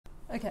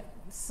Okay,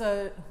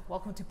 so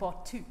welcome to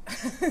part 2.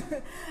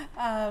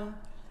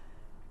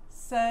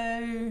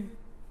 So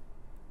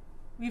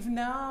we've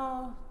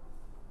now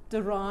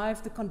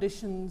derived the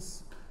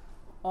conditions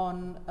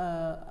on,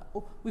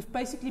 we've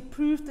basically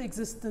proved the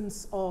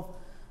existence of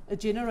a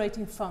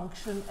generating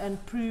function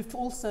and proved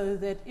also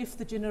that if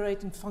the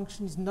generating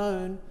function is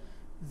known,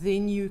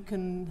 then you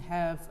can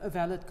have a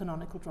valid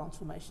canonical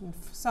transformation. In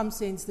some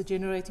sense, the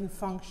generating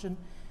function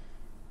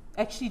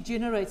actually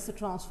generates the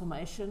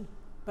transformation,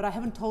 but I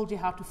haven't told you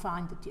how to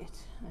find it yet,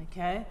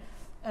 okay?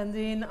 And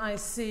then I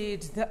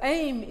said the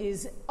aim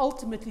is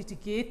ultimately to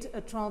get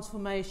a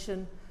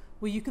transformation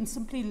where you can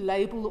simply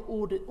label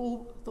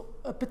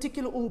a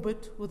particular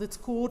orbit with its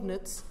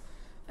coordinates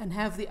and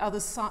have the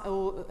other side,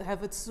 or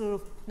have it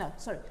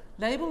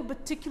label a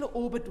particular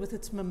orbit with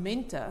its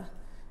momenta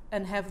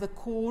and have the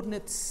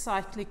coordinates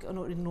cyclic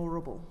or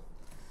ignorable.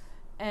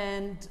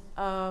 And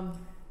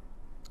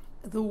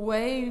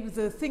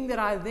the thing that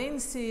I then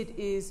said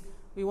is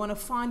we want to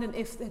find an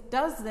F that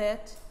does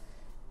that,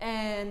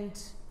 and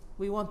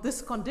we want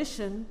this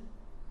condition,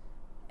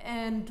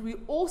 and we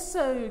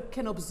also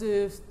can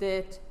observe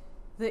that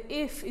the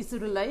F is the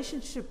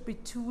relationship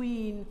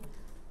between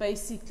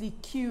basically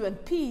Q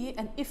and P,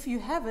 and if you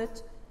have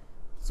it,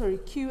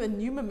 Q and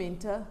new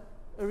momenta,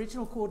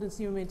 original coordinates,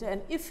 new momenta,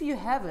 and if you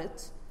have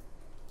it,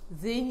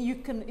 then you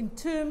can, in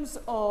terms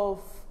of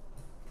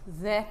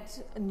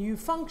that new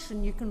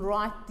function, you can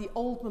write the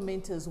old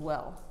momenta as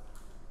well.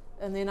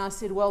 And then I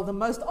said, well, the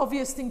most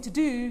obvious thing to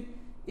do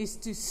is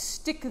to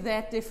stick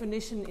that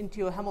definition into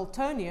your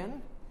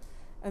Hamiltonian,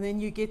 and then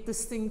you get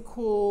this thing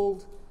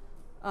called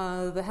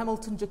the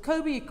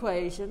Hamilton-Jacobi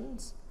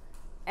equations.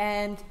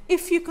 And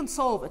if you can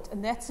solve it,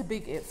 and that's a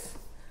big if,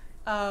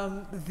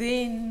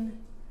 then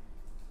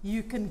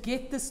you can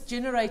get this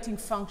generating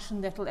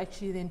function that will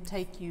actually then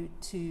take you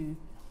to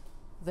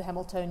the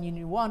Hamiltonian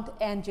you want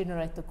and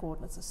generate the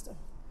coordinate system.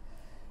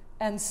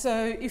 And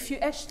so if you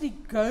actually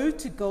go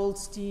to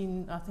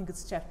Goldstein, I think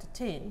it's chapter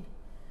 10,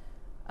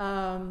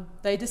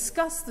 they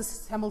discuss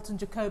this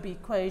Hamilton-Jacobi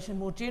equation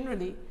more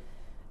generally,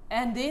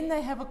 and then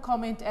they have a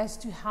comment as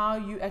to how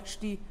you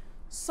actually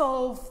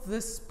solve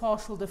this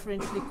partial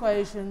differential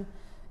equation,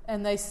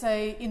 and they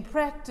say in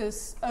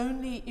practice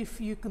only if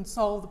you can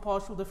solve the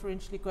partial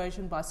differential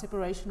equation by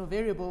separation of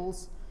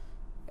variables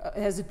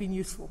has it been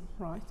useful,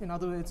 right? In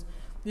other words,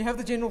 you have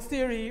the general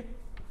theory,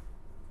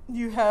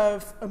 you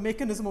have a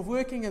mechanism of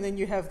working, and then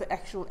you have the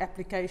actual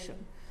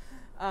application.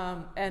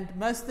 And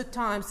most of the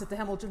times that the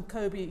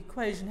Hamilton-Jacobi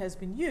equation has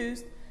been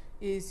used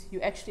is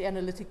you actually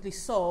analytically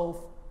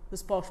solve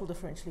this partial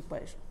differential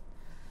equation.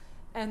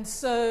 And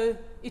so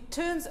it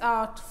turns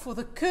out for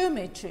the Kerr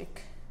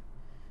metric,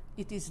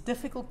 it is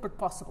difficult but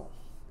possible.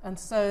 And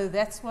so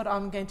that's what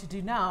I'm going to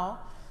do now.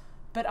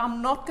 But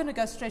I'm not going to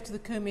go straight to the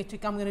Kerr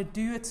metric. I'm going to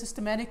do it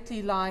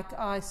systematically, like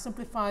I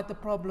simplified the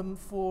problem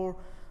for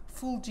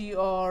full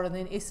GR and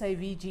then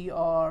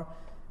SAVGR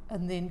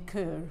and then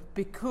Kerr,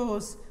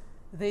 because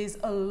there's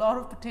a lot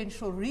of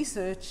potential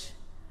research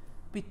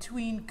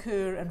between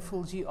Kerr and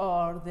full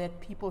GR that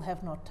people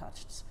have not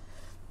touched.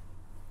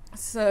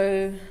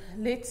 So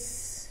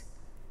let's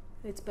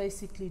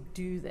basically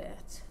do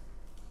that.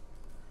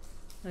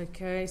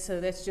 Okay,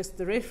 so that's just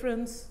the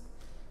reference.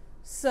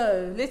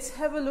 So let's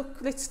have a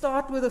look. Let's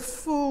start with a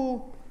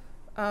full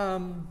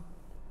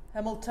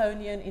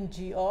Hamiltonian in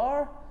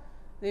GR.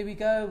 There we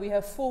go. We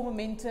have 4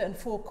 momenta and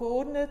 4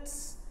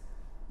 coordinates.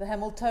 The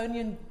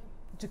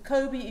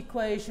Hamiltonian-Jacobi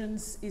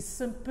equations is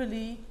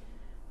simply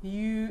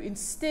you,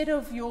 instead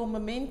of your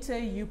momenta,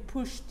 you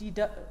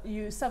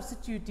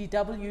substitute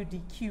dw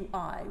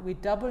dqi, where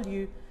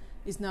w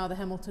is now the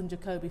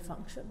Hamilton-Jacobi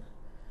function.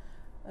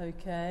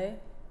 Okay,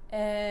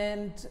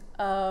 and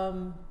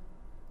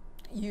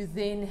you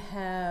then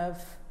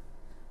have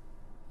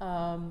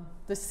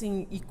this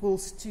thing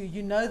equals to,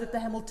 you know that the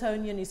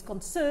Hamiltonian is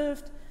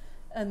conserved,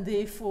 and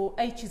therefore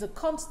h is a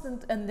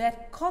constant, and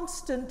that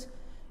constant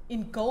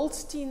in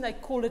Goldstein they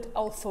call it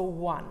alpha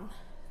 1.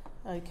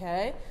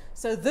 Okay,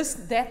 so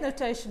that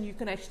notation you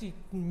can actually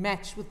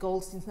match with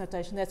Goldstein's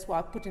notation. That's why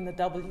I put in the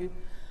w.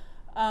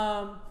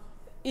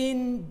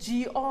 In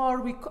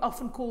GR we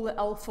often call the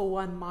alpha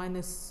 1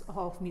 minus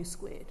half mu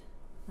squared.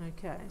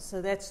 Okay,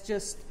 so that's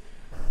just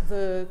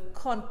the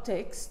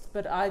context,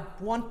 but I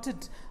want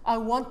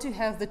to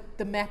have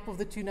the map of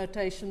the two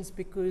notations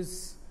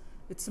because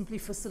it simply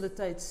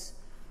facilitates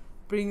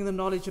bringing the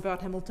knowledge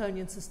about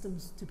Hamiltonian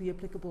systems to be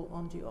applicable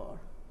on GR.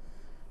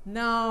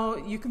 Now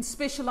you can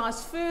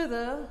specialize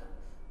further,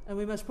 and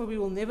we most probably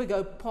will never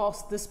go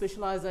past this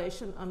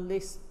specialization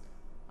unless,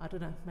 I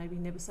don't know, maybe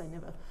never say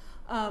never.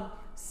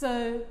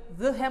 So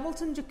the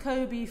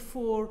Hamilton-Jacobi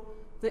for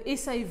the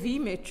SAV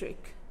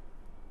metric,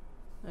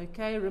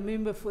 okay,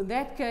 remember for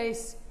that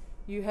case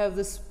you have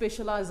the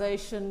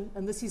specialization,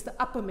 and this is the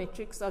upper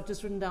metrics. I've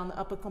just written down the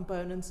upper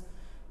components.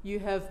 You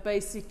have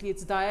basically,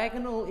 it's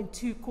diagonal in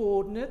 2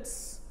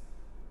 coordinates.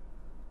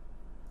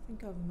 I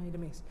think I've made a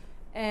mess.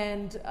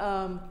 And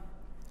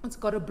it's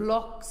got a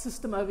block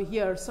system over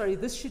here. Sorry,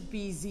 this should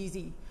be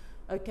ZZ.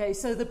 Okay,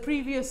 so the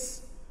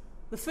previous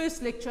the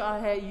first lecture I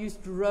had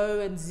used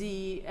rho and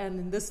z, and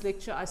in this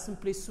lecture I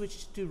simply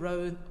switched to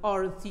rho and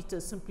r and theta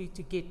simply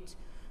to get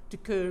to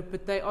curve,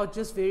 but they are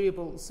just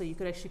variables, so you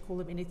could actually call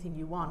them anything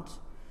you want.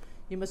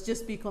 You must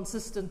just be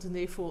consistent, and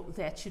therefore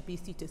that should be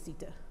theta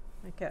theta.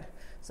 Okay,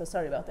 so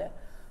sorry about that.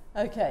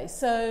 Okay,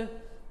 so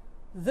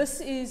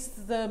this is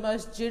the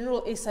most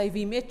general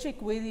SAV metric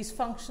where these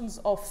functions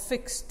are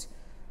fixed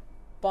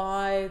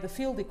by the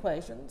field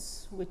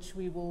equations, which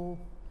we will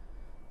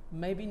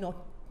maybe not,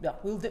 yeah,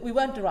 we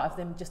won't derive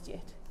them just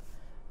yet.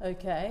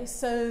 Okay,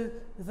 so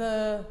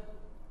the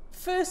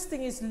first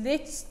thing is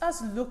let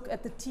us look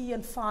at the t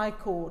and phi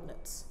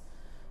coordinates.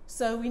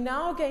 So we're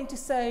now going to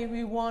say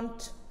we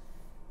want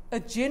a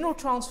general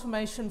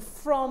transformation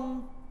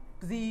from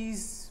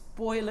these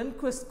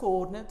Boyer-Lindquist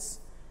coordinates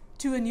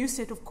to a new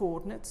set of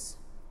coordinates.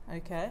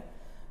 Okay,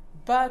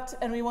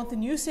 and we want the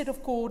new set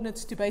of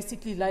coordinates to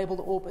basically label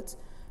the orbits.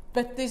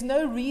 But there's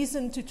no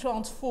reason to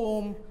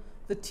transform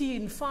the t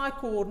and phi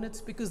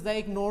coordinates because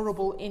they're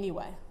ignorable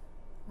anyway.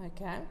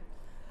 Okay,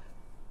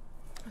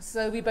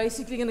 so we're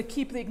basically going to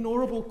keep the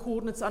ignorable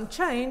coordinates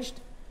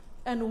unchanged,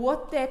 and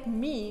what that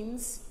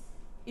means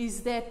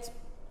is that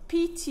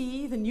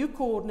pt, the new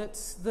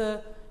coordinates,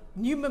 the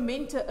new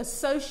momenta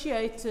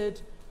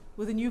associated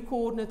with the new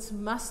coordinates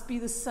must be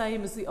the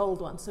same as the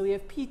old one. So we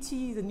have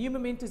pt, the new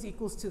momenta is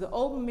equals to the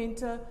old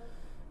momenta,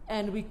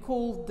 and we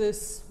call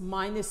this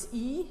minus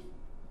e,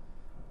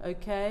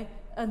 okay,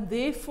 and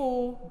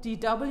therefore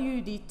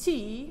dw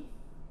dt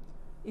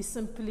is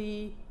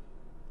simply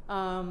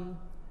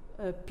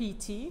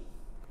pt,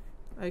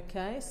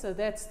 okay, so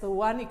that's the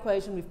one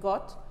equation we've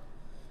got,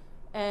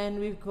 and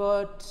we've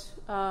got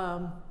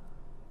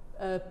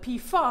p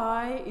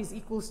phi is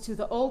equals to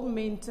the old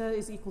momenta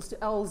is equals to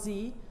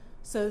lz.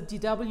 So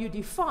dw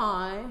d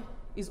phi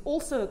is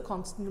also a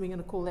constant. We're going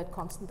to call that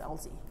constant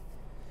Lz.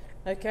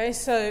 Okay,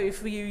 so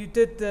if you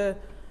did the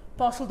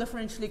partial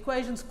differential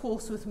equations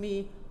course with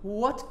me,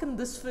 what can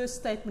this first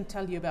statement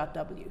tell you about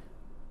W?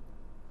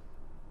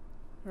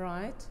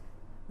 Right?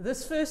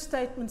 This first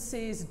statement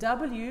says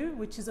W,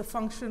 which is a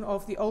function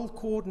of the old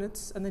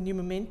coordinates and the new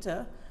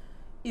momenta,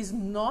 is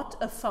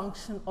not a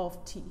function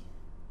of T.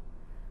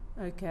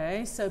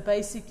 Okay, so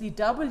basically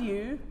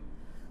W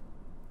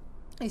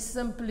is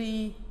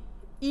simply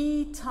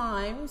E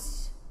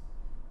times,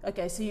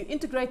 okay, so you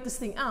integrate this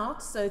thing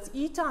out, so it's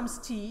E times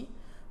T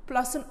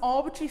plus an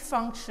arbitrary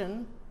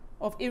function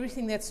of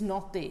everything that's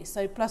not there.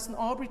 So plus an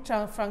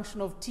arbitrary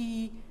function of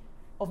T,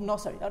 an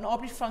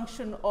arbitrary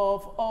function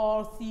of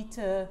R,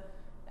 theta,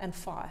 and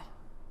phi.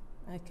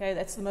 Okay,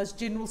 that's the most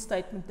general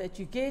statement that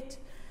you get.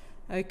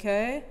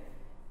 Okay,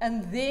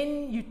 and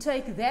then you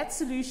take that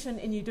solution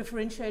and you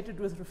differentiate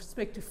it with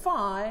respect to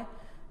phi,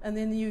 and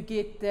then you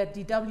get that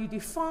dw d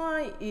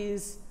phi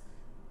is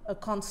a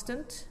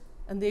constant,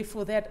 and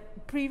therefore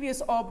that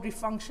previous arbitrary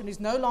function is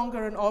no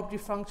longer an arbitrary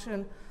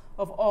function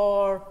of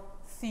r,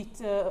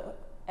 theta,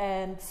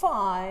 and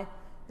phi,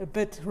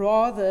 but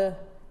rather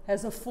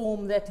has a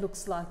form that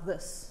looks like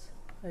this.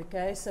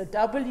 Okay, so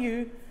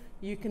w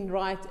you can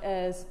write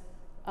as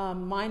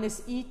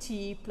minus et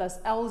plus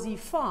lz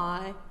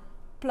phi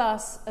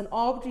plus an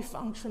arbitrary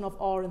function of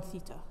r and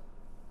theta.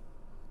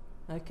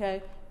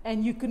 Okay,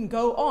 and you can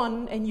go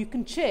on and you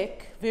can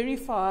check,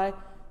 verify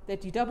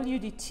that dw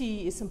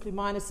dt is simply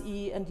minus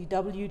e and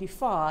dw d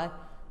phi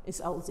is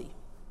lz.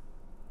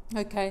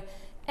 Okay,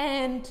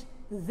 and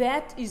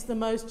that is the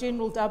most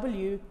general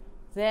w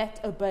that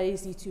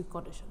obeys the two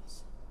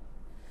conditions.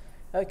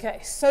 Okay,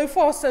 so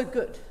far so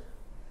good.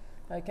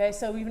 Okay,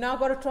 so we've now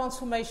got a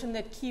transformation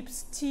that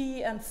keeps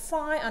t and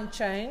phi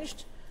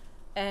unchanged,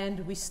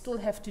 and we still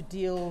have to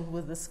deal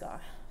with this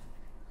guy.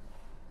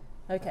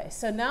 Okay,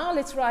 so now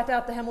let's write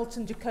out the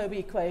Hamilton-Jacobi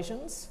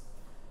equations.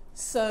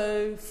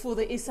 So for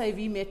the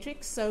SAV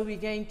metric, so we're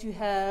going to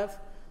have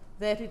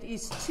that it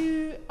is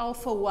 2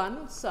 alpha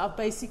 1. So I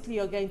basically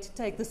are going to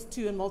take this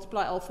 2 and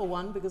multiply alpha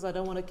 1 because I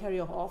don't want to carry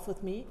a half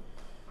with me.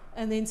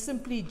 And then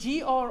simply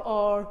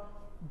GRR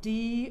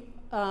d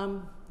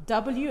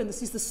w, and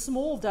this is the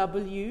small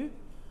w,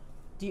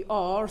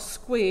 dr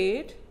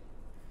squared,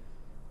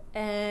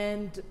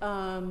 and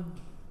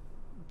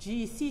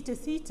g theta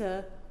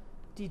theta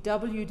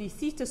dw d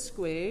theta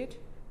squared,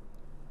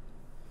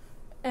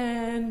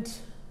 and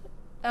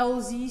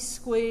lz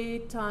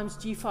squared times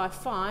g phi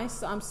phi.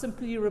 So I'm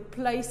simply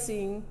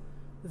replacing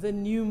the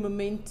new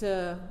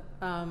momenta,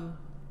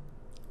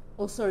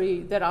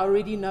 that I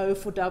already know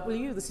for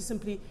w. This is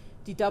simply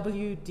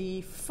dw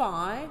d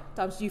phi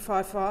times g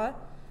phi phi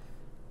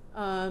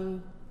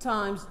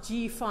times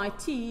g phi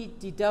t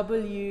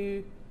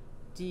dw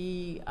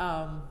d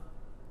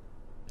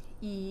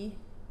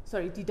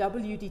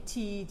dw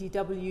dt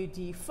dw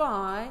d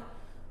phi.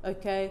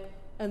 Okay,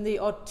 and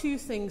there are two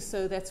things,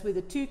 so that's where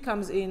the 2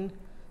 comes in,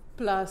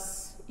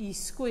 plus e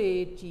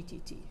squared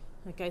gtt.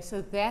 Okay,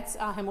 so that's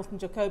our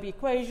Hamilton-Jacobi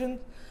equation.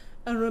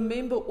 And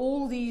remember,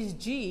 all these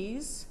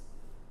g's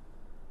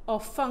are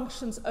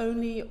functions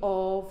only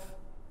of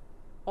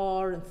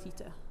r and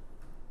theta.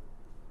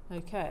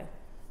 Okay,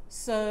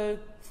 So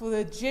for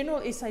the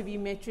general SAV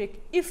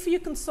metric, if you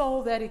can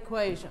solve that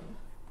equation,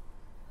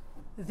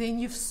 then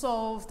you've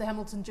solved the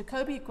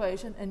Hamilton-Jacobi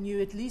equation, and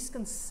you at least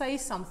can say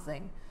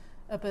something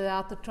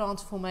about the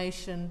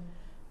transformation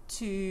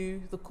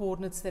to the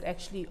coordinates that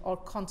actually are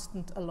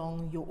constant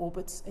along your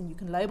orbits, and you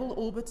can label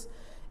orbits.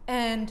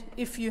 And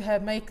if you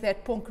make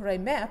that Poincare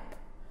map,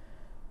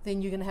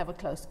 then you're going to have a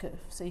closed curve.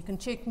 So you can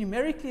check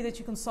numerically that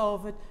you can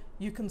solve it.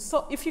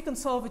 If you can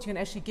solve it, you can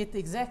actually get the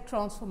exact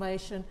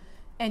transformation,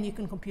 and you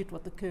can compute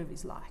what the curve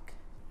is like.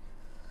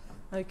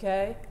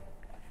 Okay.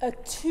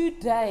 To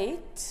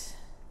date,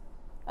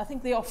 I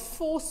think there are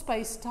 4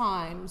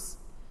 space-times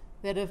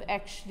that have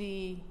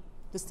actually,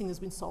 this thing has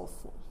been solved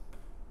for.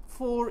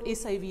 4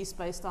 SAV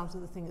space-times that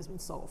the thing has been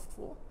solved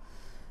for.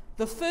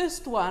 The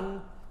first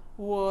one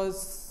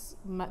was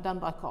done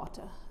by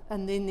Carter.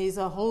 And then there's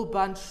a whole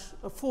bunch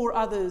of 4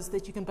 others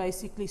that you can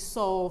basically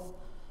solve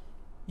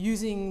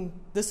using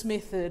this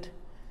method.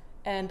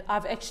 And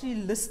I've actually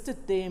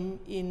listed them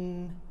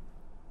in,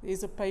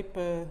 there's a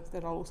paper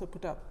that I'll also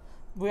put up,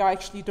 where I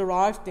actually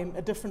derived them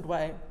a different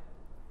way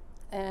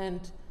and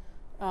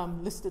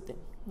listed them.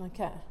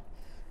 Okay.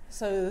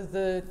 So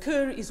the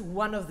Kerr is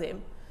one of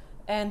them.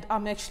 And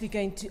I'm actually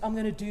going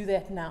to do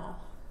that now.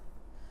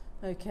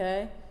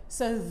 Okay.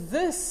 So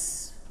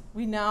this,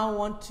 we now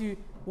want to,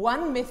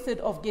 one method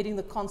of getting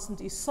the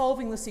constant is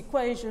solving this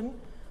equation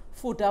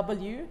for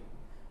W.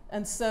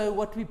 And so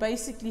what we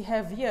basically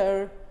have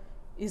here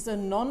is a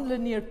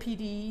nonlinear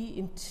PDE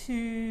in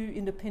 2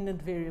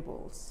 independent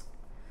variables.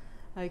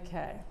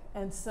 Okay,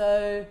 and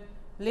so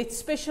let's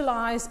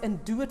specialize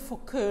and do it for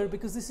Kerr,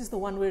 because this is the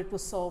one where it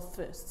was solved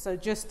first. So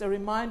just a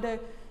reminder,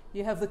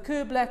 you have the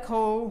Kerr black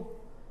hole,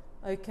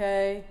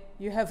 okay,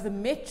 you have the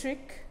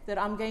metric that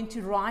I'm going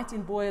to write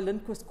in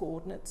Boyer-Lindquist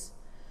coordinates.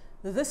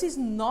 This is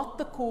not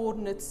the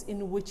coordinates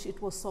in which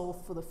it was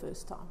solved for the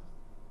first time.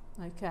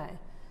 Okay,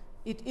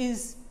 it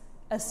is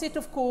a set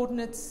of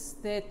coordinates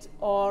that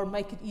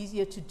make it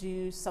easier to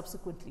do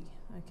subsequently.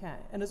 Okay,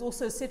 and it's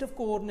also a set of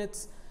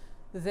coordinates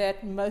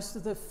that most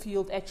of the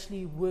field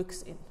actually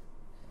works in.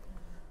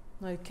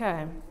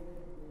 Okay,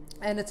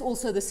 and it's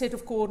also the set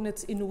of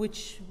coordinates in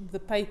which the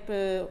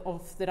paper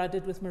that I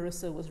did with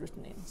Marissa was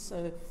written in.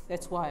 So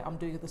that's why I'm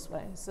doing it this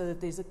way, so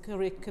that there's a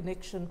correct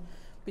connection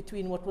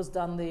between what was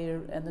done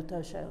there and the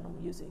tau I'm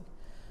using.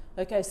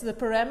 Okay, so the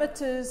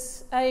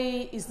parameters,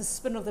 A is the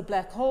spin of the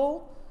black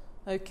hole,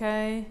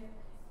 okay,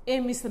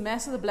 M is the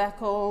mass of the black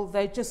hole,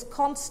 they're just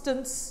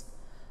constants.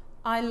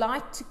 I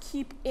like to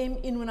keep M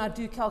in when I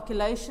do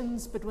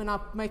calculations, but when I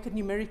make it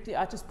numerically,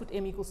 I just put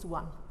M equals to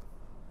 1,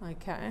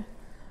 okay.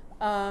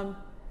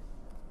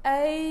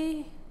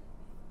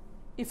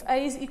 If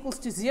A is equals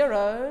to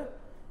 0,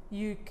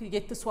 you can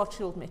get the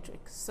Schwarzschild metric.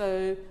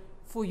 So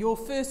for your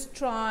first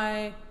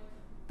try,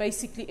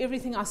 basically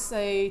everything I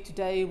say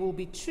today will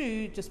be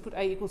true. Just put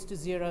A equals to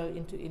 0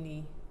 into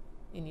any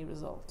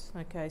result.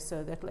 Okay,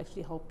 so that will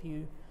actually help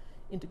you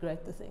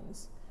integrate the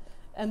things.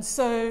 And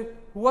so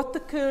what the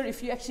Kerr,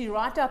 if you actually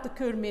write out the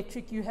Kerr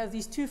metric, you have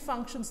these 2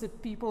 functions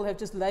that people have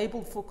just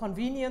labeled for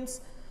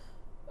convenience.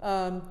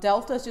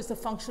 Delta is just a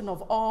function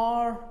of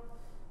R,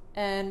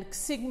 and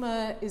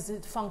sigma is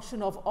a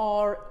function of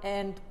R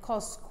and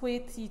cos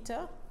squared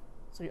theta.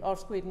 Sorry, R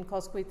squared and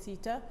cos squared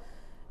theta.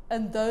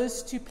 And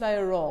those 2 play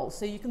a role.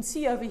 So you can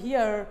see over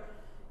here,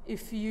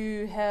 if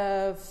you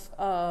have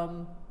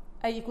A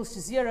equals to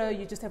 0,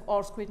 you just have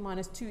R squared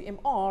minus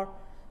 2mr.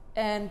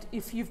 And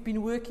if you've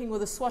been working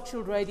with a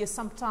Schwarzschild radius,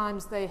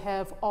 sometimes they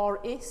have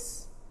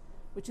RS,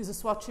 which is a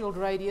Schwarzschild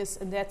radius,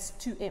 and that's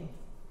 2m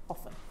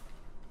often.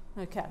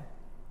 Okay.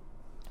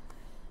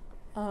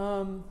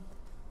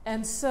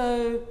 And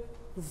so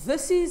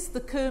this is the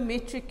Kerr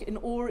metric in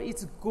all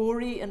its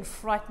gory and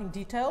frightening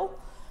detail.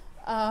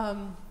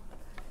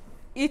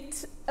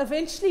 It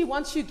eventually,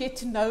 once you get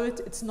to know it,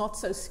 it's not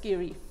so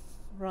scary,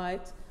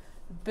 right?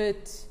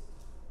 But,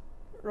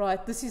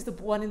 right, this is the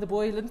one in the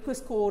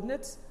Boyer-Lindquist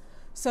coordinates.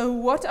 So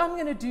what I'm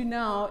going to do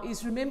now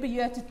is, remember,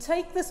 you had to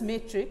take this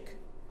metric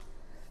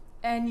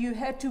and you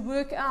had to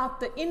work out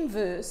the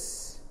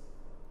inverse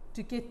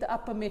to get the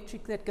upper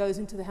metric that goes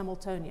into the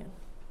Hamiltonian.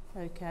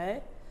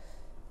 Okay?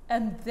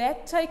 And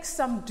that takes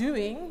some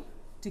doing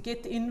to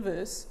get the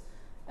inverse.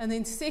 And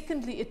then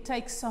secondly, it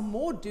takes some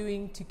more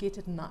doing to get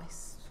it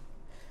nice.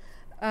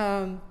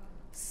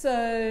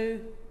 So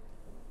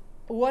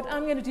what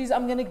I'm going to do is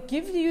I'm going to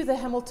give you the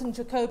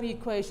Hamilton-Jacobi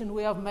equation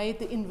where I've made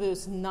the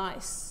inverse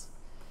nice.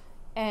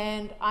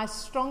 And I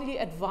strongly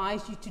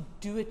advise you to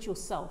do it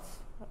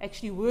yourself.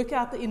 Actually work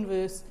out the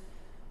inverse,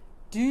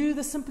 do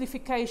the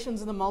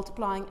simplifications and the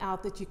multiplying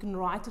out that you can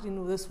write it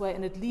in this way,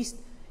 and at least,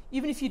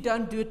 even if you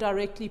don't do it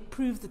directly,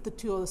 prove that the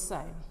 2 are the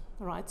same.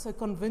 All right? So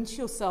convince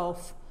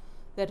yourself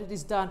that it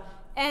is done.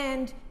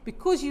 And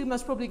because you're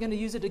most probably going to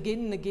use it again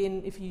and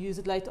again if you use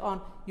it later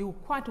on, you're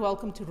quite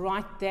welcome to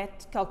write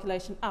that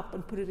calculation up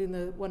and put it in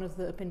one of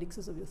the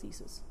appendixes of your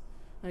thesis.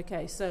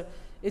 Okay, so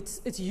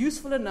it's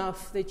useful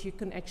enough that you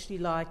can actually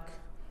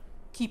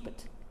keep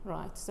it,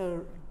 right?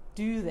 So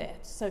do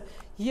that. So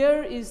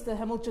here is the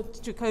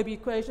Hamilton-Jacobi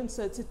equation.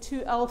 So it's a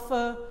 2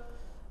 alpha.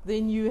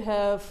 Then you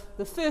have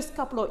the first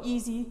couple are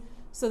easy.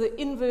 So the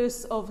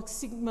inverse of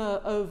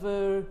sigma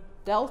over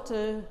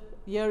delta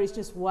here is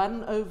just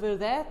 1 over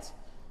that.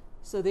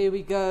 So there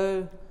we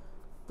go.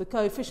 The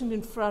coefficient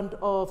in front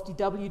of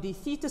dw d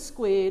theta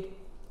squared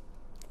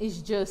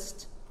is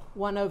just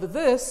 1 over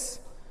this.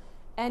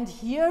 And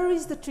here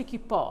is the tricky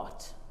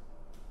part.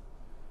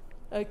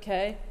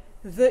 Okay,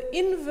 the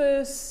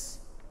inverse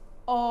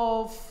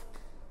of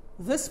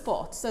this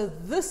part, so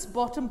this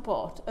bottom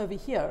part over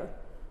here,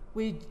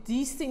 where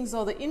these things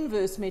are the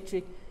inverse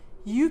metric,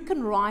 you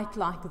can write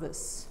like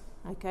this.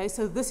 Okay,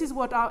 so this is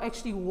what I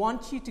actually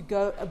want you to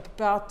go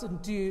about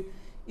and do,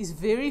 is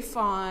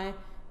verify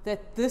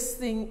that this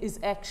thing is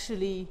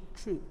actually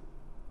true.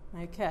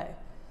 Okay,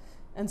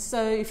 and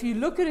so if you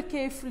look at it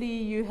carefully,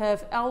 you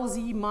have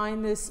LZ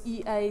minus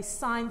EA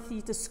sine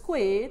theta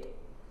squared,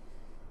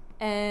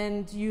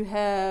 and you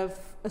have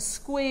a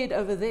squared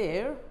over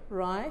there,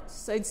 right?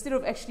 So instead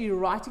of actually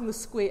writing the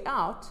square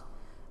out,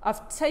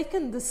 I've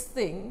taken this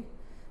thing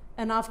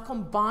and I've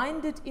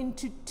combined it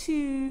into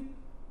 2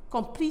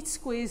 complete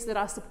squares that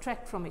I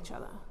subtract from each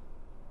other.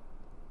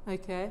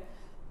 Okay?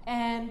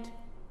 And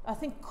I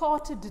think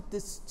Carter did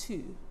this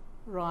too,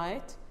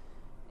 right?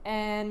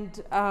 And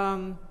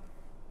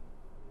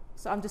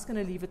so I'm just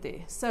going to leave it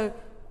there. So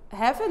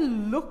have a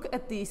look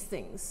at these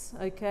things,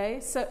 okay?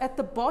 So at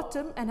the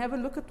bottom, and have a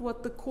look at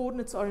what the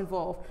coordinates are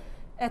involved.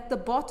 At the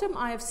bottom,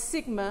 I have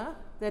sigma,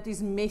 that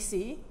is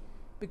messy,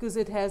 because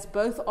it has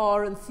both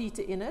r and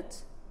theta in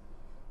it.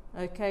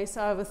 Okay,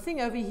 so I have a thing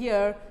over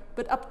here,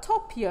 but up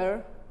top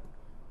here,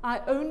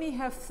 I only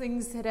have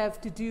things that have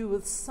to do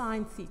with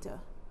sine theta.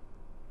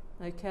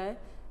 Okay,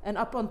 and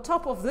up on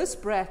top of this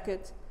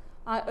bracket,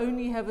 I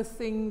only have a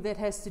thing that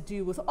has to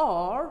do with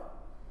r,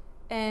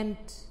 and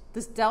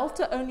this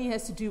delta only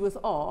has to do with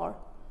r.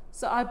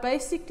 So I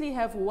basically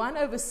have 1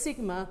 over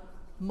sigma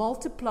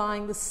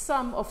multiplying the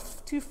sum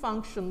of 2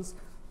 functions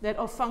that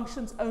are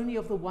functions only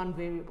of the one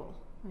variable.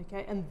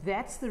 Okay, and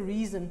that's the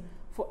reason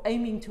for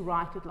aiming to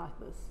write it like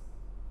this.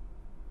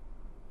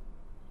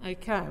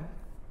 Okay,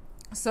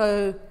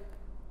 so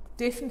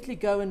definitely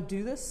go and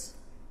do this.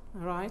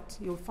 All right,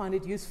 you'll find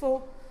it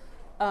useful,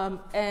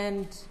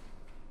 and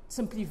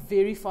simply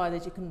verify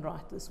that you can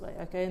write this way.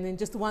 Okay, and then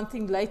just one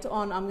thing later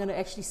on, I'm going to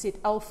actually set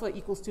alpha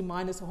equals to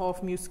minus a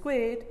half mu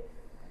squared,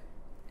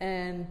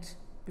 and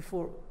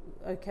before,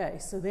 okay,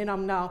 so then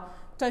I'm now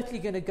totally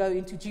going to go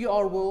into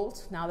GR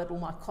world, now that all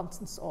my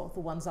constants are the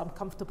ones I'm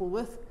comfortable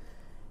with,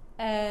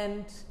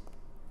 and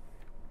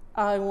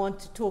I want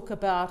to talk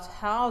about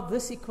how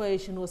this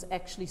equation was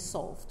actually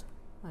solved,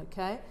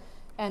 okay,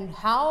 and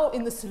how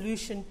in the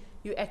solution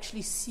you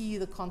actually see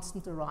the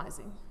constant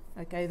arising,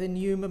 okay, the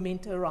new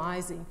momenta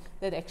arising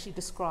that actually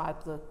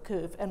describe the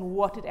curve and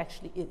what it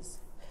actually is.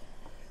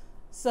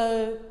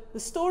 So the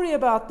story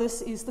about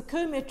this is the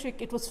Kerr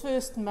metric. It was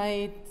first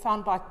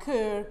found by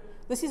Kerr.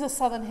 This is a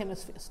Southern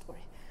Hemisphere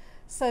story.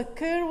 So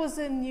Kerr was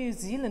a New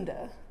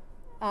Zealander,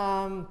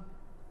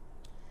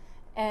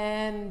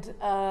 and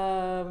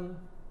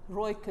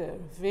Roy Kerr,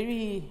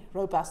 very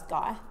robust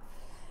guy,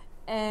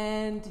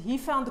 and he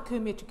found the Kerr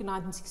metric in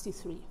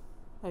 1963.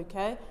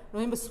 Okay,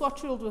 remember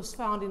Schwarzschild was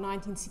found in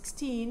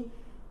 1916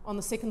 on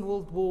the Second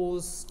World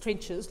War's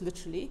trenches,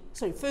 literally.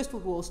 Sorry, First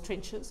World War's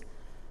trenches.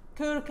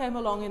 Kerr came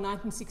along in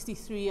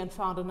 1963 and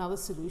found another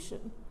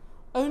solution,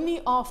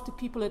 only after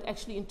people had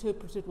actually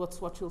interpreted what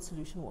Schwarzschild's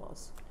solution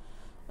was.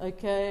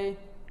 Okay,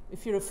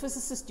 if you're a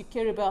physicist, you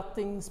care about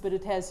things, but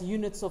it has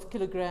units of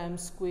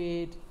kilograms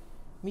squared,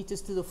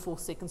 meters to the 4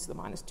 seconds to the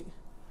minus 2.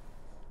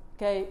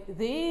 Okay,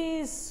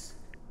 the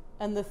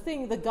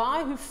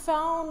guy who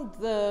found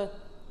the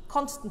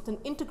constant and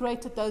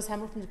integrated those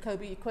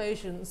Hamilton-Jacobi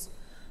equations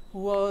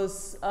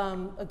was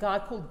a guy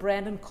called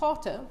Brandon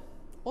Carter,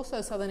 also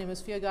a Southern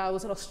Hemisphere guy,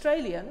 was an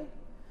Australian.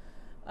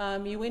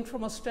 He went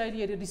from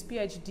Australia, did his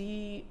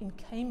PhD in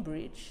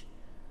Cambridge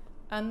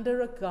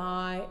under a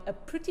guy,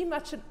 pretty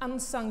much an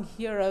unsung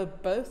hero,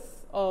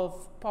 both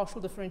of partial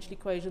differential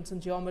equations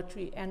and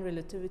geometry and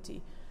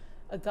relativity,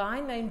 a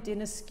guy named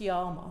Dennis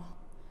Sciama.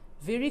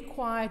 Very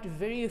quiet,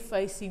 very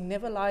effacing,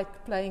 never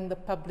liked playing the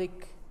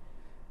public,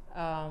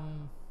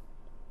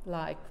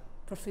 like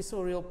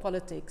professorial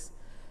politics.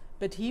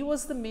 But he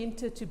was the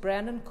mentor to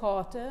Brandon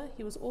Carter.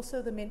 He was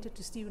also the mentor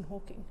to Stephen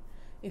Hawking.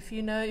 If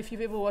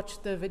you've ever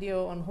watched the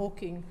video on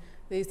Hawking,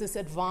 there's this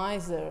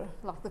advisor,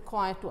 like the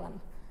quiet one,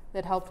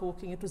 that helped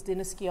Hawking. It was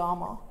Dennis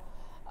Sciama.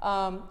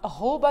 A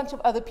whole bunch of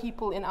other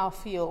people in our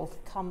field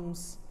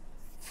comes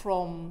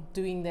from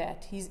doing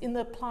that. He's in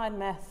the applied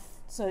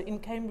math. So in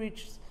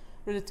Cambridge,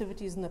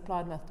 relativity is in the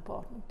applied math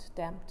department.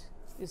 Damped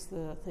is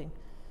the thing.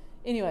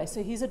 Anyway,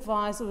 so his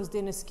advisor was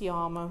Dennis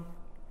Sciama.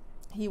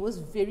 He was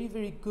very,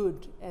 very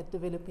good at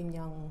developing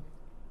young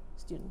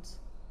students.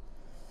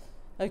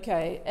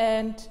 Okay,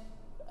 and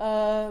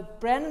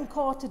Brandon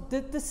Carter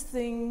did this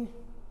thing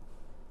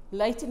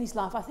late in his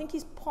life. I think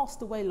he's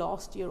passed away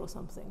last year or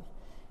something.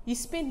 He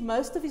spent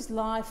most of his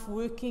life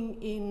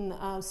working in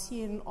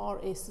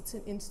CNRS. It's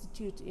an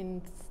institute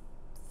in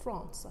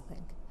France, I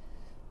think.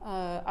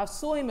 I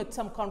saw him at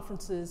some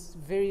conferences,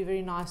 very,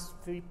 very nice,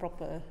 very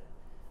proper,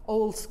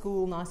 old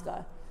school, nice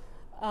guy.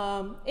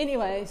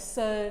 Anyway,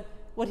 so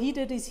what he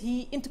did is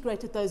he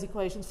integrated those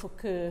equations for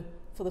Kerr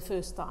for the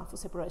first time for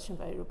separation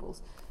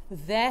variables.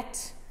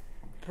 That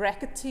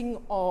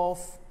bracketing of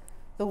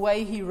the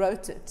way he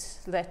wrote it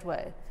that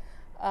way,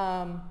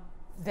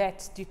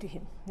 that's due to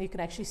him. You can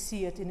actually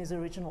see it in his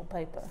original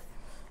paper.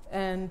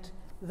 And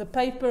the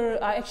paper,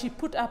 I actually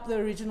put up the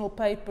original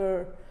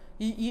paper.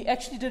 He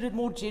actually did it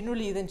more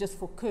generally than just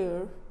for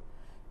Kerr,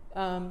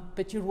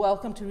 but you're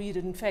welcome to read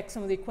it. In fact,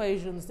 some of the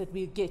equations that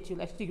we get,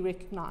 you'll actually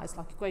recognize,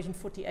 like equation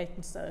 48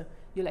 and so,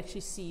 you'll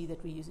actually see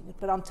that we're using it.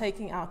 But I'm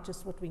taking out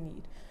just what we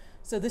need.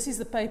 So this is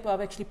the paper.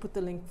 I've actually put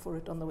the link for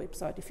it on the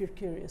website if you're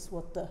curious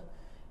what the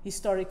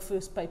historic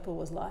first paper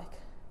was like.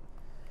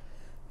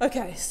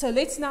 Okay, so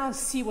let's now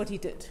see what he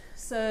did.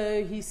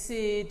 So he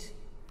said,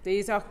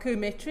 there's our Kerr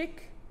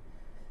metric.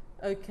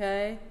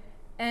 Okay.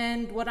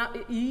 And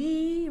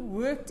he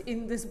worked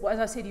in this, as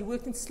I said, he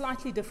worked in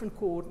slightly different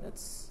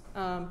coordinates.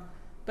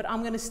 But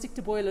I'm going to stick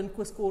to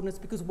Boyle-Lindquist coordinates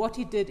because what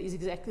he did is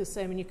exactly the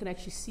same, and you can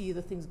actually see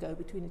the things go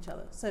between each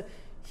other. So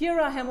here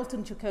are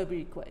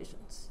Hamilton-Jacobi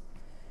equations.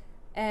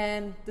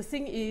 And the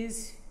thing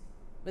is,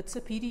 it's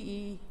a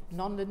PDE,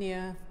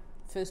 nonlinear,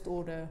 first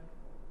order.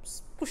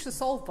 Push the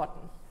solve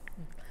button.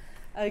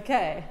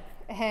 Okay.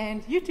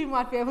 And you two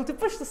might be able to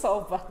push the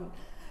solve button.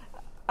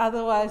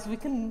 Otherwise, we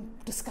can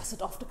discuss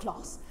it after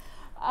class.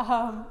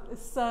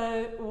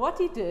 So what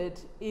he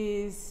did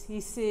is he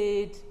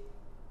said,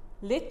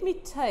 let me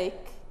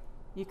take,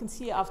 you can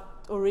see I've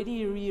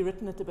already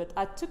rewritten it a bit.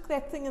 I took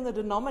that thing in the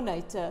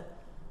denominator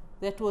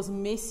that was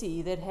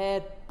messy, that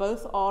had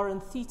both r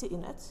and theta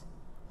in it,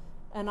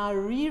 and I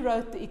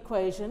rewrote the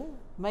equation.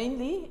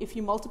 Mainly, if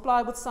you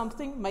multiply with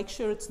something, make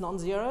sure it's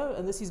non-zero,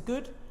 and this is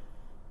good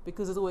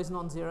because it's always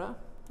non-zero.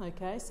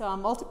 Okay, so I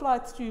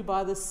multiplied through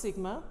by this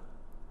sigma.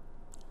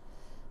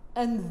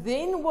 And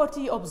then what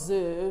he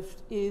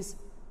observed is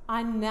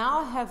I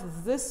now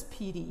have this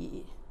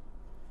PDE.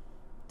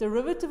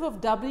 Derivative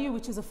of w,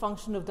 which is a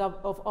function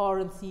of r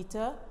and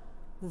theta.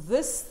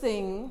 This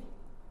thing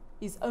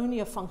is only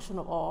a function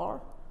of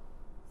r.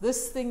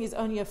 This thing is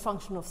only a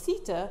function of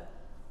theta.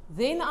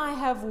 Then I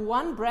have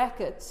one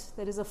bracket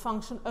that is a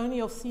function only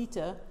of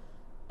theta,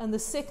 and the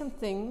second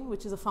thing,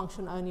 which is a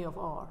function only of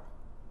r.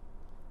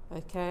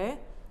 Okay?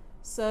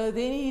 So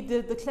then he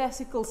did the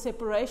classical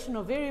separation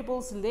of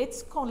variables.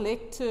 Let's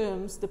collect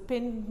terms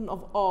dependent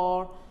of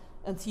r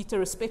and theta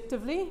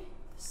respectively.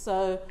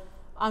 So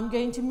I'm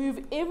going to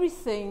move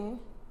everything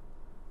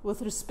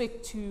with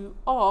respect to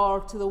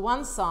r to the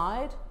one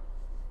side,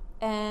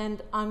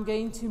 and I'm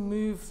going to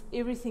move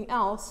everything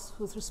else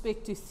with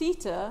respect to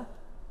theta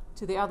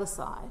to the other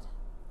side.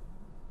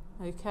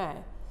 Okay.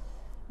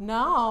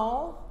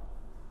 Now,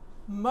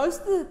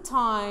 most of the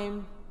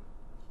time,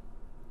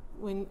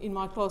 in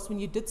my class, when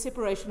you did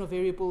separation of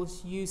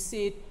variables, you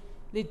said,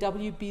 let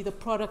W be the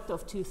product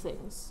of two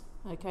things.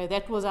 Okay,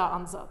 that was our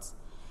ansatz.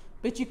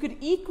 But you could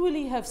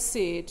equally have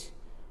said,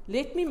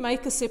 let me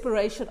make a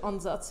separation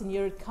ansatz, and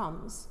here it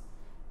comes.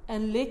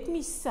 And let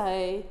me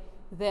say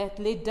that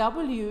let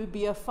W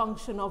be a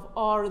function of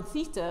R and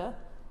theta,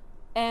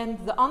 and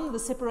the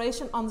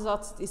separation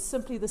ansatz is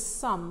simply the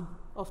sum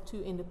of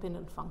two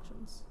independent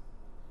functions.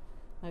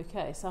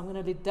 Okay, so I'm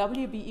going to let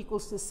W be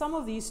equals to the sum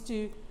of these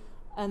two.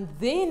 And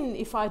then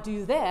if I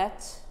do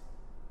that,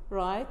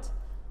 right,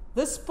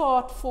 this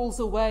part falls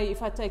away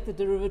if I take the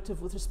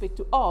derivative with respect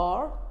to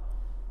r,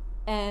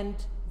 and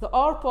the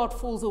r part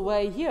falls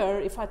away here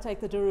if I take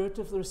the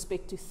derivative with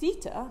respect to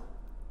theta.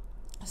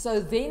 So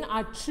then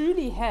I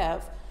truly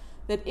have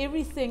that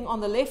everything on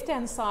the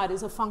left-hand side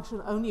is a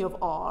function only of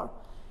r,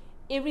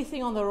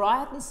 everything on the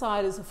right-hand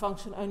side is a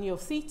function only of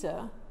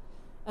theta,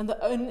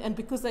 and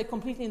because they're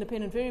completely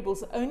independent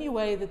variables, the only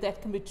way that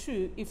that can be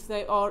true if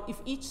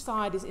each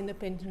side is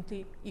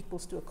independently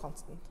equals to a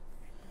constant.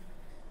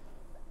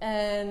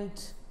 And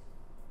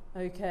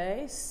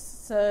okay,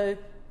 so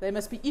they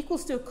must be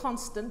equals to a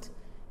constant,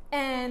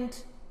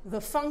 and the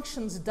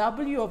functions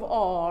w of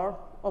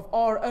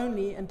r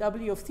only and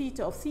w of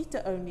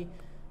theta only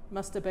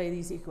must obey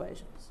these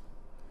equations.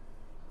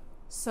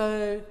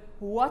 So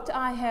what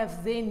I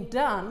have then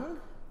done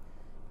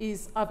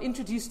is I've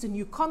introduced a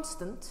new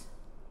constant,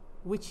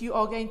 which you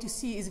are going to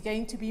see is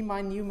going to be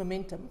my new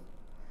momentum.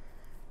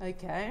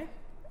 Okay?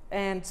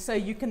 And so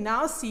you can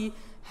now see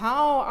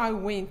how I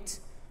went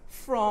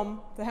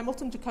from the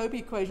Hamilton-Jacobi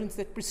equations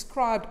that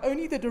prescribed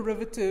only the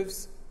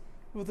derivatives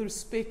with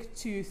respect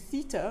to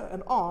theta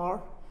and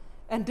r,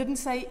 and didn't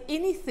say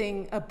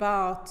anything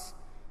about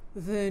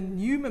the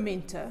new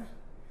momenta,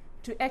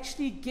 to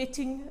actually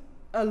getting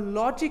a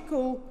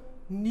logical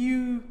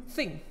new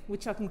thing,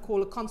 which I can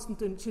call a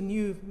constant and a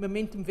new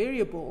momentum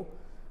variable,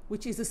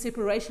 which is a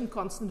separation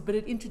constant, but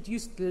it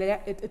introduced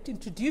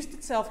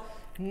itself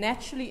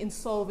naturally in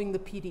solving the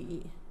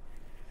PDE.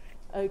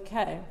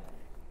 Okay,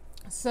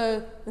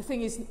 so the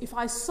thing is, if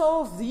I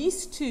solve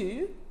these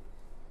two,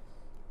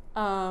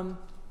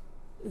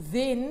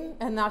 then,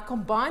 and I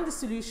combine the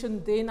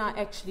solution, then I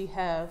actually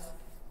have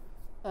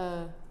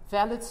a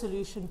valid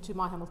solution to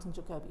my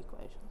Hamilton-Jacobi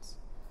equations.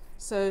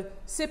 So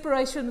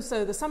separation,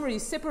 so the summary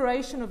is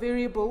separation of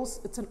variables,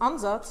 it's an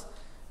ansatz,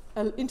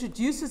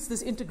 introduces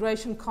this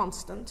integration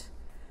constant.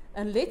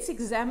 And let's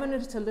examine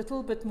it a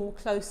little bit more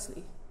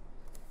closely.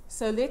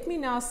 So let me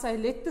now say,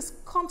 let this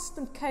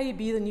constant k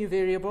be the new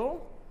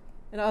variable.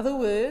 In other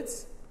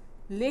words,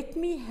 let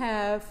me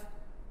have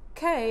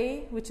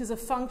k, which is a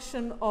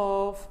function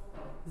of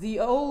the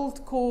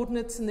old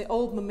coordinates and the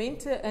old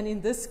momenta, and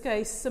in this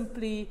case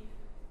simply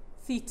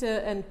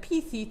theta and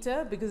p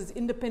theta, because it's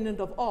independent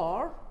of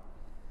r.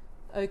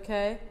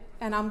 Okay,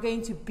 and I'm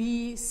going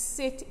to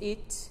set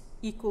it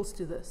equals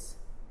to this.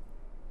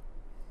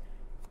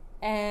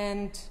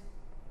 And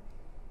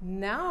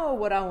now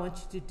what I want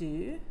you to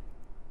do,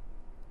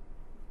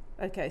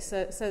 okay,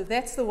 so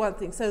that's the one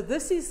thing. So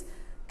this is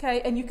k,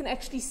 and you can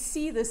actually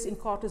see this in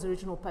Carter's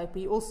original paper.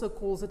 He also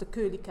calls it a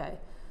curly k,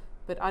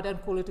 but I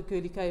don't call it a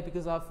curly k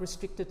because I've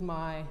restricted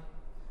my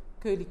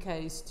curly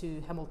k's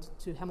to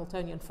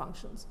Hamiltonian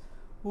functions,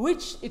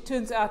 which it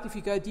turns out if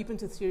you go deep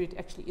into theory it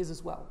actually is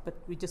as well, but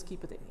we just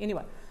keep it there.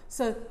 Anyway,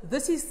 so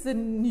this is the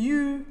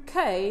new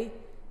k,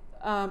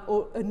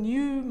 or a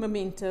new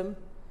momentum,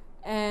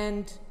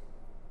 and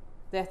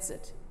that's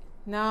it.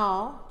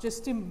 Now,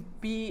 just to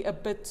be a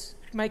bit,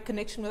 make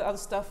connection with other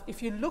stuff,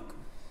 if you look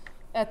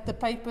at the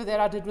paper that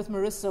I did with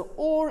Marissa,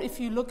 or if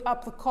you look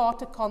up the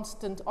Carter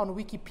constant on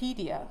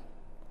Wikipedia,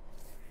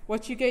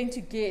 what you're going to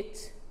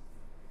get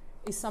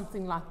is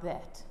something like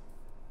that.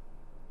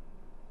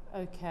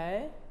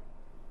 Okay,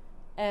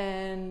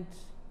 and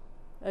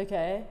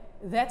okay,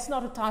 that's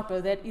not a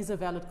typo, that is a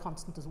valid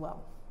constant as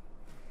well.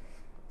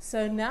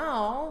 So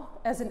now,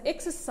 as an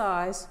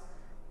exercise,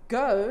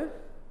 go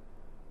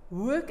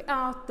work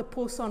out the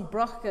Poisson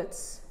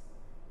brackets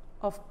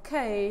of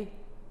k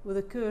with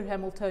a Kerr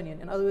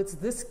Hamiltonian. In other words,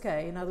 this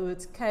k, in other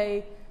words,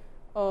 k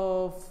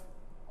of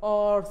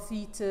r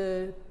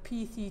theta,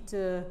 p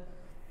theta,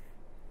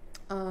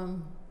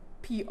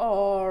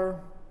 pr,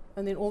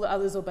 and then all the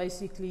others are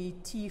basically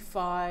t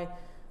phi,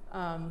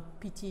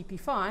 pt, p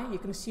phi. You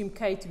can assume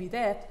k to be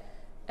that,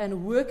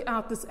 and work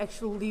out this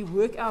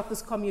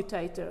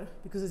commutator,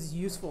 because it's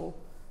useful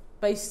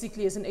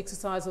basically as an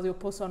exercise of your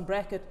Poisson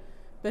bracket,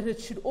 but it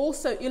should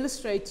also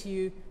illustrate to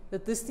you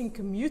that this thing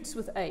commutes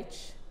with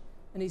h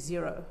and is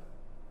 0.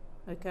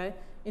 Okay?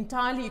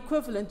 Entirely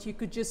equivalent, you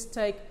could just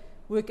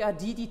work out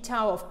dd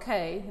tau of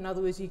k. In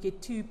other words, you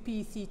get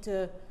 2p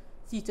theta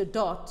theta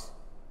dot,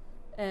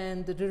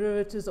 and the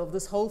derivatives of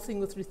this whole thing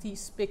with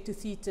respect to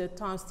theta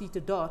times theta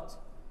dot,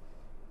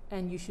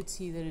 and you should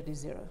see that it is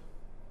 0.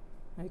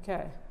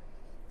 Okay?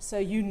 So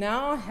you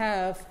now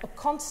have a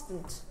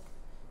constant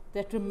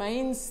that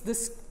remains,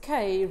 this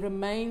k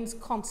remains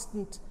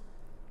constant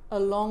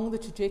along the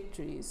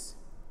trajectories,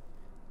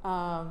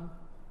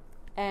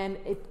 and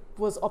it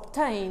was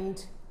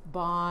obtained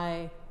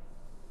by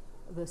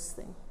this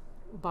thing,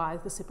 by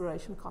the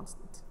separation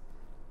constant,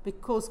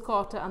 because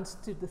Carter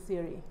understood the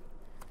theory.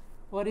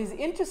 What is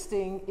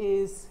interesting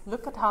is,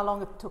 look at how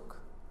long it took,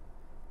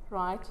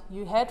 right?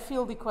 You had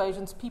field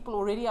equations, people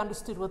already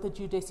understood what the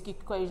geodesic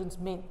equations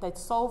meant. They'd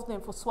solved them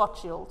for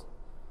Schwarzschild,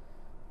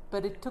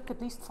 but it took at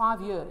least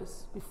 5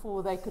 years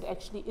before they could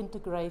actually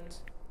integrate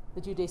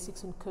the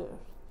geodesics in Kerr.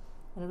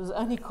 And it was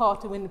only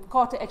Carter, when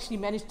Carter actually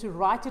managed to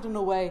write it in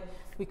a way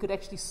we could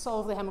actually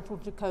solve the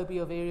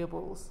Hamilton-Jacobi of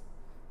variables,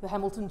 the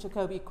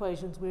Hamilton-Jacobi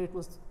equations, where it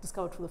was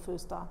discovered for the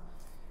first time.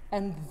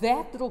 And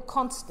that little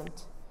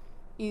constant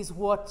is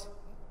what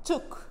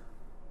took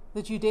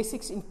the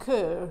geodesics in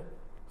Kerr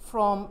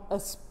from a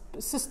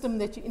system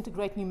that you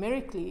integrate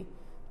numerically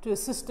to a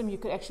system you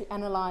could actually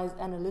analyze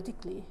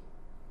analytically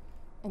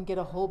and get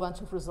a whole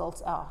bunch of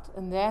results out.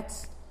 And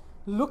that's,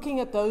 looking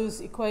at those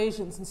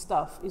equations and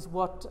stuff, is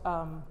what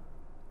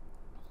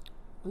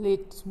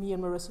led me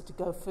and Marissa to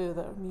go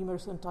further,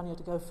 Marissa and Tanya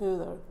to go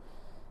further.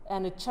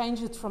 And it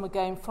changed it from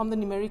the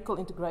numerical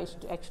integration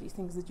to actually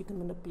things that you can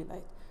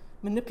manipulate.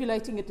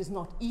 Manipulating it is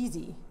not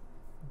easy,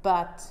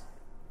 but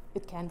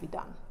it can be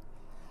done.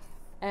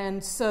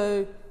 And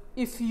so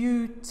if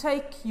you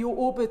take your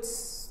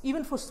orbits,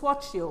 even for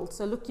Schwarzschild,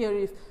 so look here,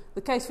 if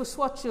the case for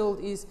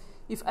Schwarzschild is,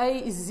 if A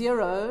is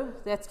 0,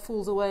 that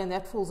falls away and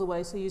that falls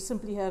away, so you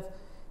simply have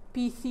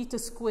p theta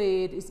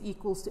squared is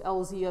equals to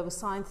Lz over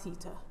sine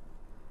theta.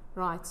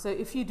 Right, so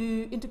if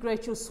you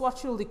integrate your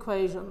Schwarzschild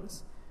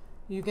equations,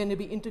 you're going to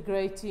be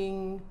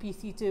integrating p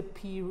theta,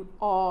 pr,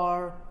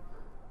 r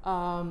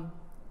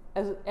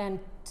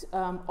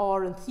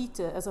and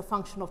theta as a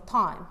function of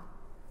time.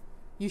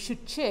 You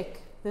should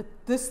check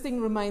that this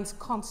thing remains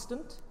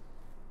constant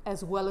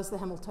as well as the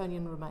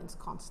Hamiltonian remains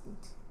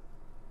constant.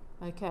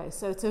 Okay,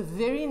 so it's a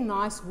very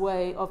nice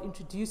way of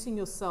introducing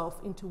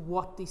yourself into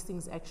what these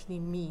things actually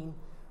mean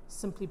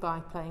simply by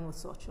playing with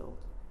Schwarzschild.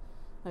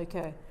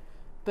 Okay,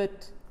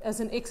 but as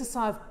an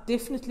exercise,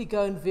 definitely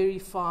go and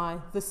verify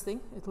this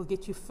thing. It'll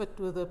get you fit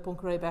with the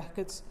Poincare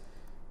brackets.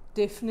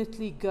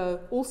 Definitely go.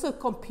 Also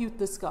compute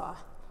this guy.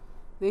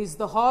 There's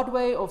the hard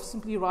way of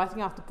simply writing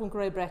out the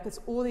Poincare brackets,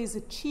 or there's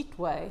a cheat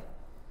way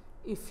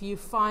if you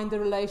find the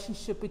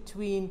relationship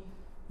between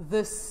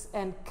this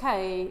and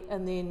k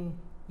and then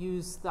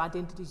use the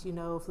identities you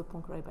know of the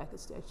Poincare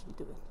brackets to actually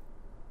do it.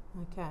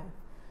 Okay,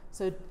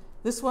 so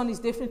this one is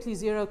definitely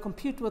 0.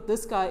 Compute what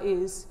this guy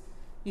is.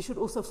 You should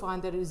also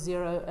find that it is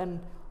 0,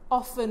 and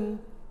often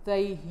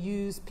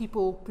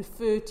people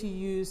prefer to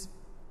use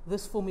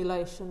this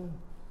formulation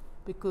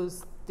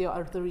because there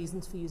are the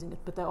reasons for using it,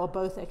 but they are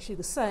both actually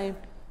the same.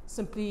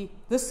 Simply,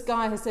 this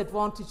guy has the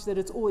advantage that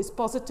it's always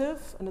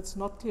positive, and it's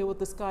not clear what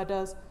this guy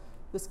does.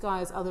 This guy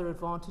has other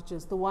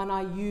advantages. The one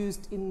I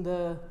used in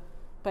the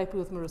paper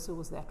with Marissa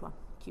was that one,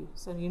 Q.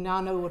 So you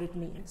now know what it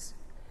means.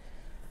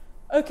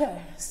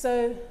 Okay,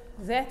 so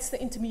that's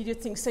the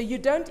intermediate thing. So you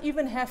don't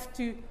even have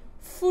to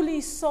fully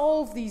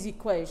solve these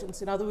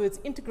equations. In other words,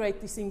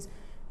 integrate these things.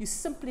 You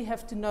simply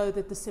have to know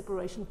that the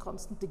separation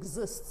constant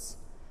exists.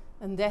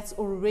 And that's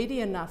already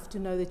enough to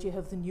know that you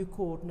have the new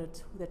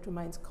coordinate that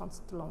remains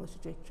constant along the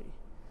trajectory.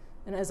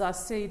 And as I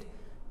said,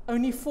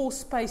 only 4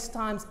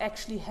 spacetimes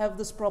actually have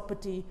this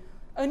property.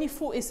 Only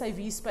 4 SAV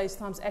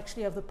spacetimes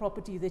actually have the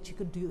property that you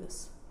can do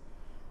this.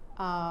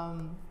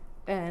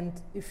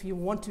 And if you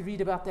want to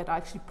read about that, I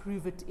actually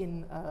prove it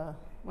in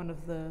one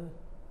of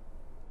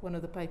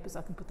the papers.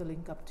 I can put the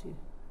link up to.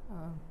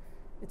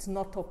 It's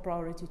not top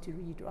priority to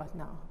read right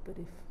now, but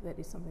if that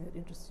is something that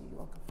interests you, you're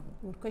welcome.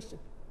 You want a question?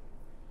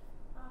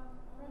 I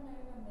don't know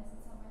if I missed it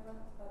somewhere,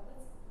 but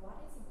what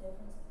is the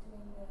difference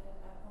between the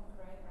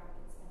Poincare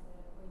brackets and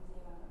the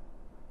Poincare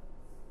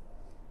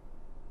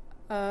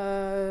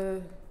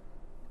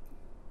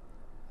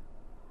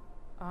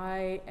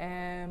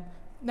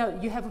brackets? No,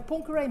 you have a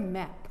Poincare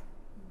map,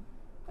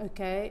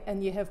 okay,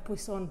 and you have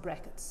Poisson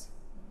brackets.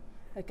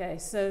 Okay,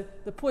 so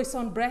the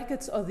Poisson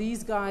brackets are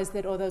these guys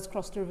that are those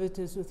cross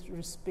derivatives with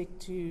respect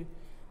to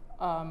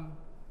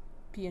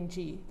P and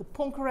G. The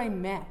Poincare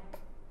map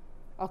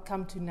I'll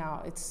come to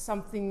now. It's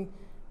something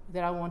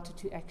that I wanted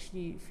to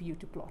actually for you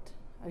to plot.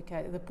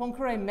 Okay, the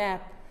Poincare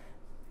map.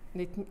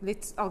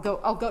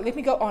 Let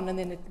me go on, and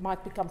then it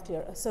might become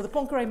clearer. So the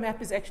Poincare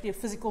map is actually a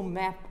physical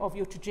map of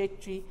your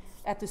trajectory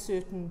at a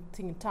certain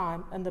thing in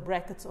time, and the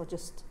brackets are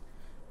just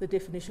the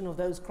definition of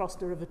those cross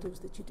derivatives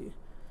that you do.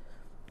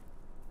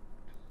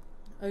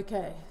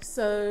 Okay,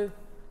 so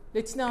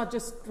let's now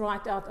just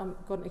write out.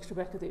 I've got an extra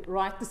bracket there.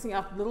 Write this thing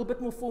out a little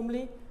bit more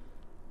formally.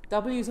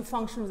 W is a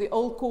function of the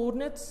old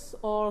coordinates,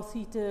 r,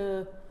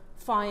 theta,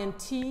 phi, and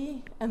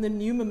t, and the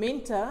new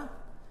momenta,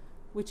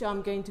 which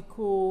I'm going to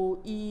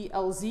call E,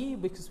 L, Z,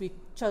 because we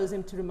chose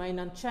them to remain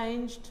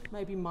unchanged.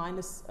 Maybe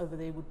minus over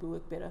there would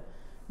work better.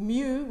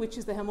 Mu, which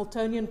is the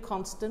Hamiltonian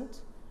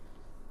constant,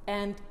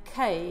 and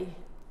K,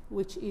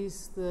 which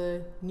is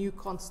the new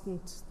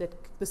constant,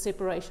 the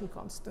separation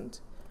constant.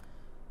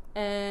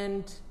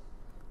 And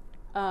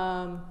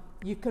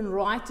you can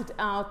write it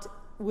out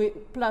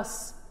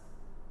plus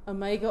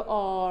omega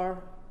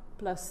r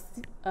plus,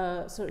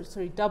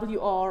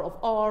 WR of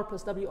r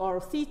plus WR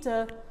of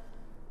theta,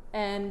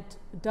 and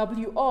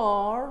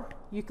WR,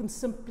 you can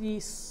simply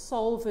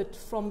solve it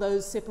from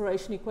those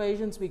separation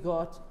equations we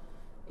got,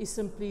 is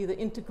simply the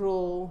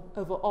integral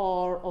over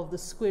r of the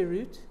square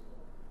root,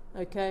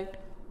 okay?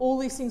 All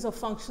these things are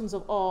functions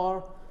of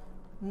r,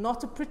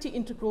 not a pretty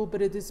integral,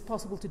 but it is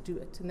possible to do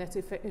it, and that's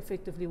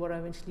effectively what I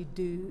eventually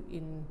do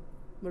in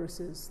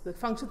Marissa's. The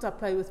functions I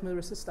play with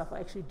Marissa's stuff, I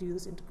actually do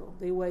this integral.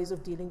 There are ways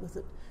of dealing with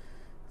it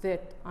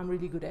that I'm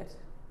really good at.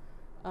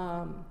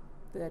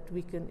 That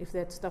we can, if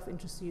that stuff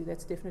interests you,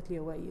 that's definitely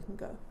a way you can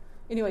go.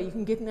 Anyway, you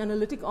can get an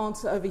analytic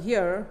answer over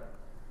here.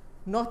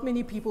 Not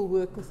many people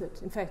work with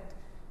it, in fact.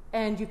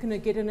 And you can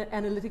get an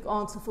analytic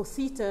answer for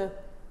theta.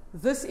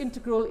 This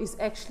integral is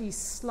actually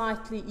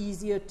slightly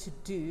easier to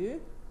do.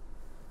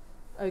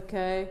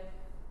 Okay?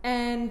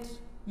 And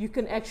you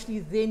can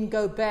actually then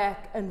go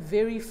back and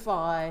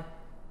verify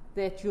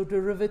that your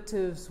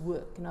derivatives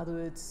work. In other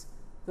words,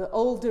 the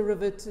old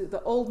derivative,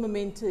 the old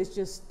momenta is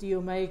just d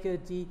omega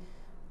d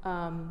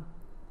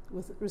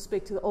with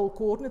respect to the old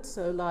coordinates,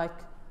 so like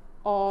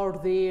r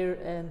there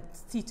and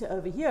theta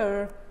over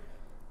here.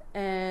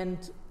 And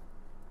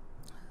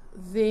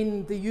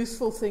then the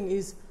useful thing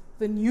is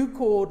the new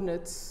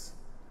coordinates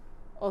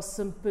are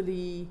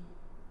simply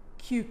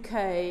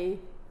qk,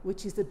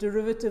 which is the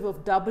derivative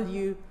of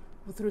w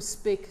with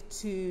respect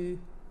to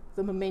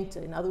the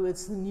momenta. In other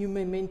words, the new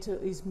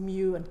momenta is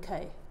mu and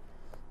k.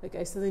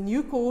 Okay, so the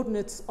new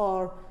coordinates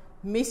are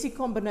messy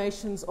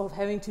combinations of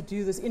having to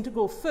do this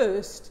integral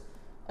first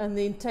and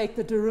then take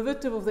the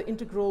derivative of the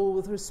integral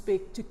with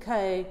respect to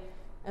k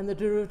and the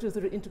derivative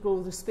of the integral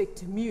with respect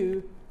to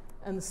mu,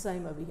 and the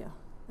same over here.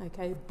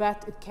 Okay,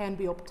 but it can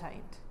be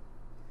obtained.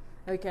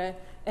 Okay,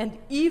 and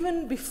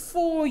even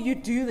before you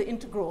do the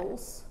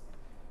integrals,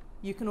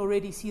 you can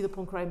already see the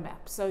Poincare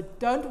map. So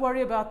don't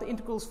worry about the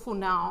integrals for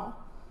now.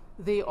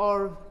 There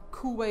are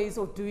cool ways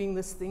of doing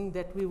this thing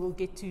that we will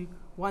get to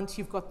once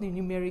you've got the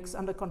numerics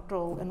under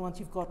control and once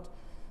you've got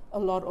a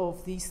lot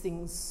of these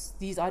things,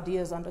 these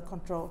ideas under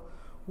control.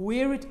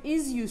 Where it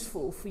is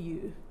useful for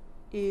you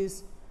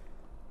is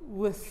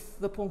with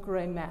the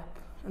Poincare map.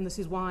 And this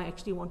is why I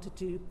actually wanted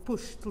to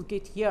push till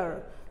get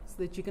here, so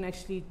that you can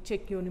actually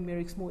check your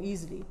numerics more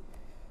easily.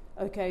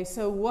 Okay,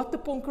 so what the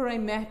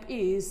Poincare map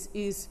is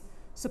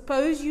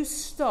suppose you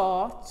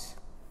start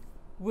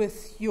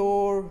with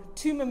your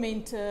two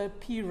momenta,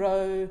 P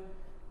rho,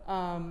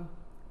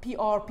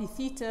 PR, P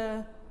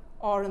theta,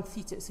 R and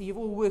theta. So you've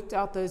all worked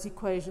out those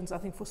equations, I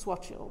think, for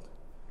Schwarzschild.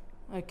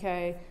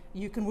 Okay,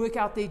 you can work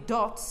out their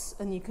dots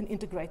and you can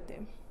integrate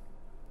them.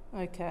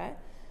 Okay,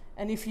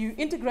 and if you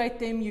integrate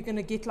them, you're going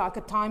to get like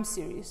a time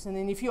series. And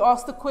then if you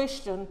ask the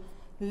question,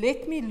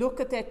 let me look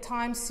at that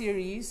time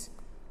series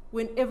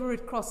whenever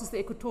it crosses the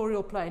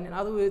equatorial plane. In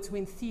other words,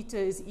 when theta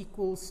is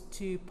equals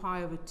to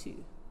pi over 2.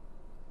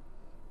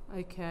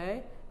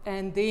 Okay,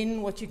 and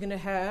then what you're going to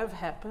have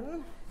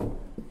happen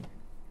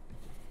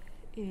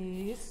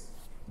is,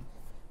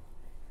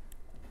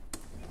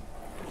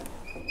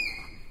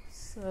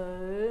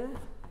 so,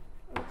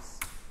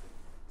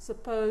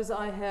 suppose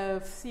I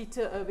have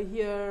theta over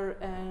here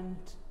and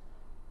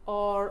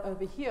r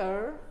over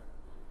here,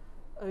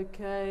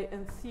 okay,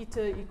 and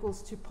theta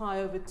equals to pi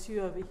over 2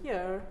 over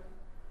here.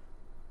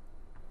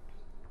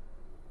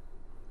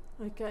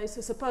 Okay, so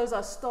suppose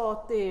I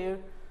start there.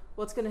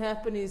 What's going to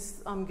happen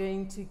is I'm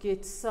going to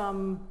get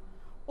some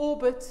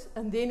orbit,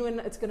 and then when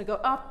it's going to go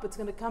up, it's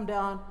going to come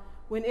down.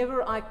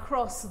 Whenever I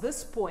cross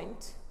this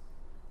point,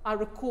 I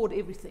record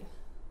everything.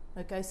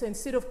 Okay, so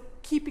instead of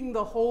keeping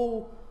the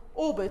whole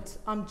orbit,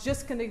 I'm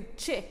just going to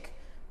check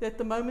that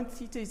the moment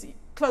theta is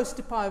close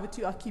to pi over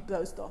 2, I keep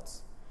those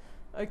dots.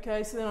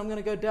 Okay, so then I'm going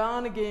to go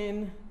down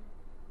again.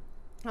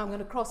 I'm going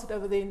to cross it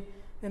over then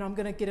I'm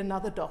going to get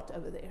another dot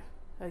over there.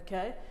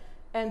 Okay,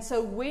 and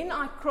so when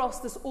I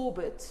cross this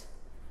orbit,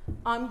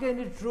 I'm going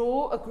to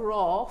draw a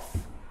graph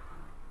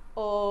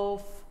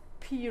of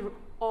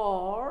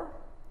PR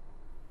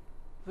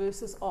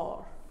versus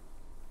R.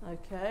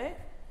 Okay,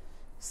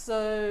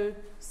 so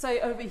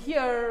say over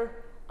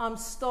here, I'm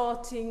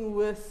starting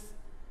with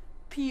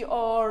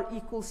PR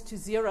equals to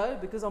 0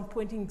 because I'm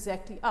pointing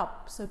exactly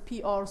up. So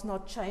PR is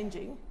not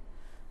changing.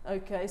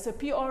 Okay, so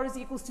PR is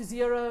equals to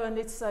 0, and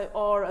let's say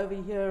R over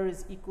here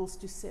is equals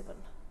to 7,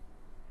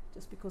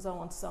 just because I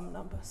want some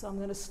number. So I'm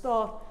going to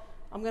start,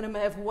 I'm going to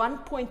have one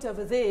point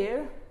over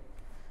there.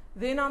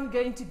 Then I'm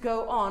going to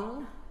go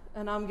on,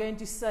 and I'm going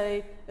to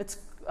say, it's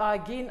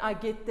again, I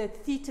get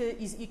that theta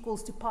is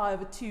equals to pi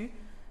over 2.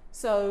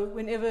 So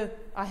whenever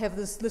I have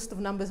this list of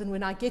numbers, and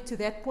when I get to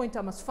that point,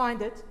 I must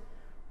find it.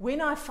 When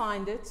I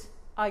find it,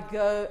 I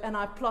go and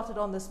I plot it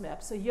on this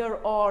map. So here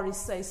R is,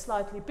 say,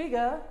 slightly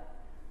bigger,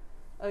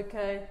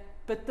 okay,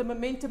 but the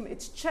momentum,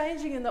 it's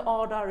changing in the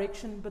R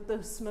direction, but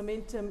this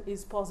momentum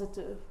is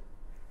positive,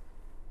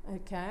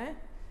 okay.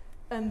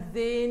 And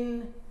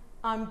then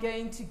I'm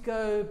going to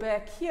go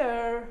back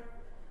here,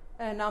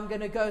 and I'm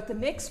going to go at the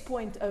next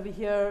point over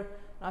here.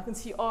 I can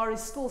see R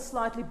is still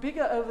slightly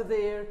bigger over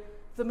there.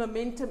 The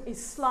momentum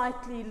is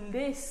slightly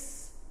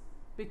less,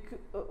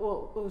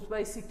 or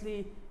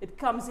basically it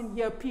comes in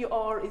here.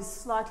 PR is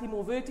slightly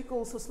more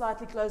vertical, so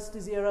slightly closer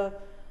to 0.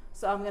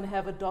 So I'm going to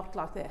have a dot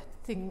like that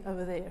thing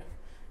over there.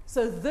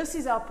 So this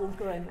is our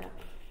Poincare map.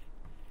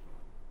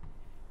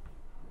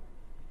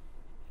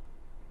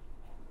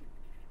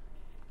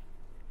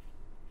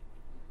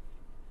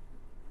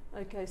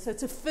 Okay, so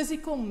it's a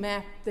physical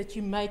map that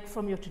you make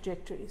from your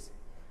trajectories.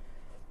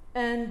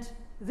 And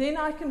then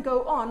I can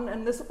go on,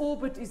 and this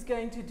orbit is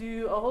going to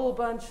do a whole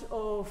bunch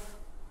of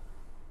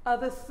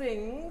other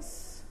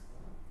things.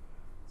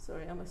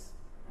 Sorry, I must.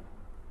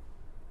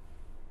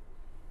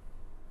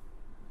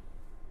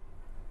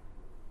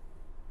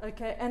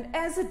 Okay, and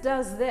as it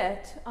does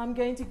that, I'm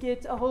going to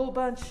get a whole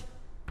bunch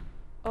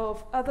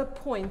of other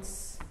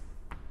points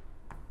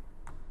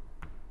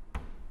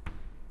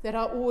that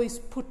I always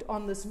put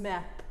on this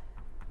map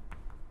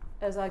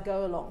as I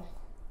go along.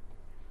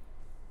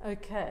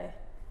 Okay,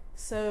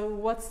 so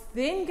what's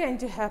then going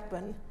to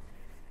happen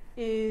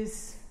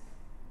is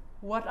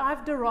what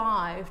I've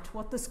derived,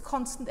 what this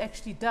constant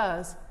actually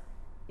does,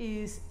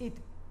 is it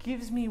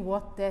gives me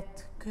what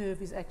that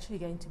curve is actually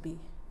going to be.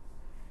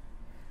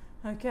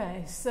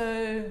 Okay,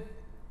 so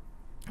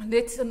and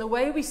the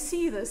way we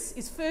see this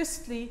is,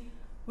 firstly,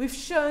 we've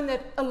shown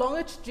that along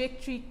a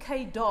trajectory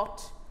k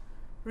dot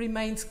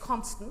remains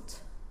constant.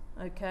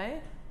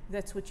 Okay,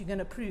 that's what you're going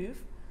to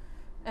prove.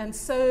 And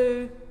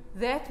so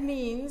that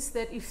means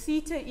that if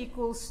theta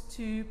equals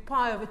to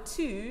pi over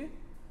 2,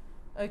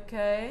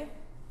 okay,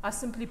 I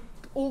simply,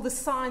 all the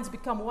signs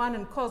become 1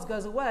 and cos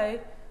goes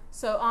away.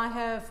 So I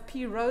have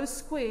p rho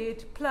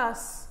squared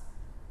plus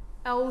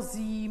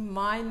LZ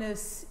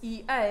minus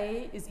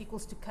EA is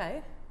equals to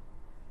K.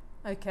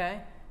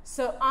 Okay,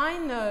 so I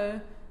know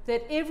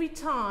that every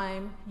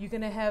time you're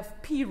going to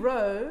have P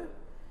rho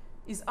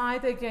is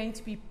either going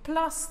to be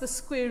plus the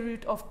square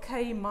root of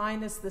K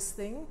minus this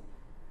thing,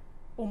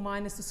 or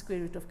minus the square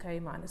root of K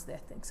minus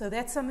that thing. So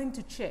that's something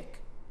to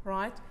check,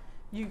 right?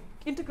 You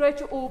integrate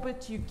your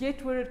orbit, you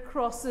get where it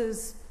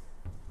crosses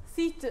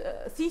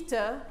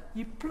theta,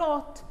 you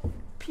plot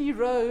P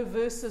rho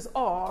versus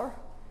R,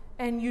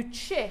 and you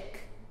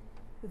check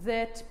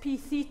that p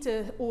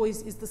theta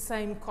always is the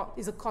same,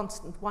 is a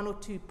constant, 1 or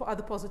 2,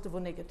 either positive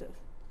or negative.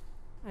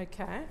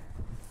 Okay.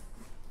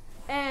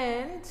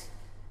 And,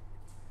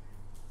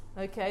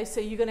 okay, so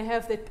you're going to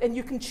have that, and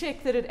you can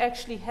check that it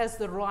actually has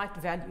the right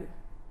value.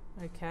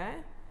 Okay.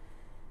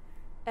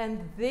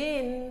 And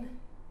then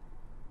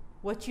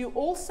what you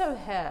also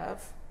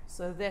have,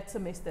 so that's a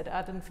mess that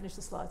I didn't finish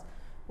the slides.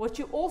 What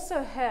you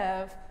also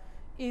have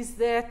is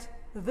that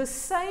the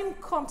same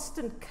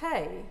constant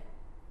k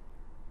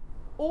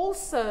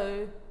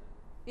also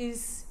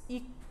is,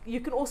 you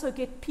can also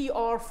get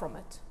PR from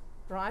it,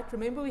 right?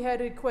 Remember we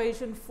had an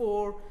equation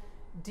for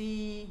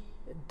dW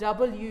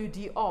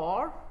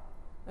dr,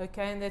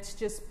 okay, and that's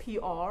just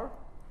PR,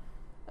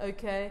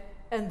 okay,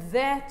 and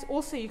that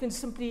also you can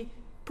simply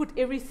put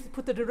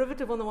the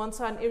derivative on the one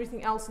side and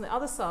everything else on the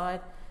other side,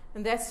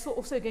 and that's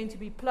also going to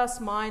be plus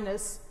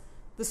minus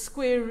the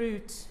square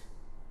root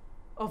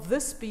of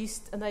this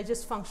beast, and they're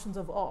just functions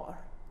of r.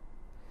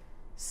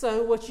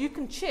 So what you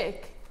can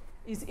check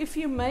is if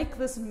you make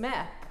this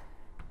map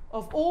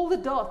of all the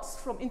dots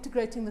from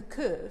integrating the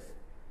curve,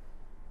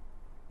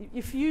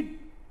 if you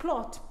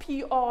plot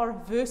PR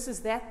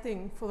versus that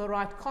thing for the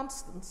right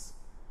constants,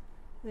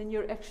 then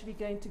you're actually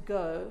going to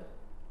go,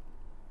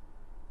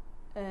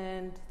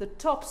 and the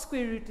top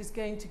square root is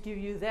going to give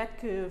you that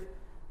curve,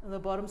 and the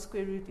bottom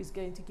square root is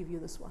going to give you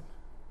this one.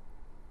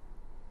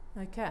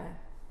 Okay.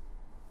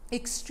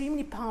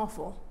 Extremely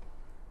powerful.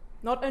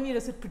 Not only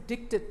does it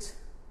predict it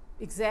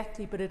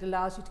exactly, but it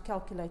allows you to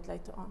calculate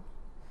later on.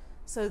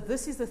 So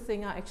this is the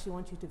thing I actually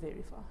want you to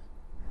verify.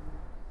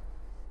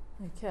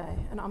 Okay,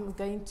 and I'm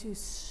going to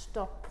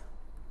stop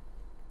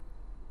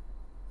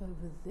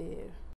over there.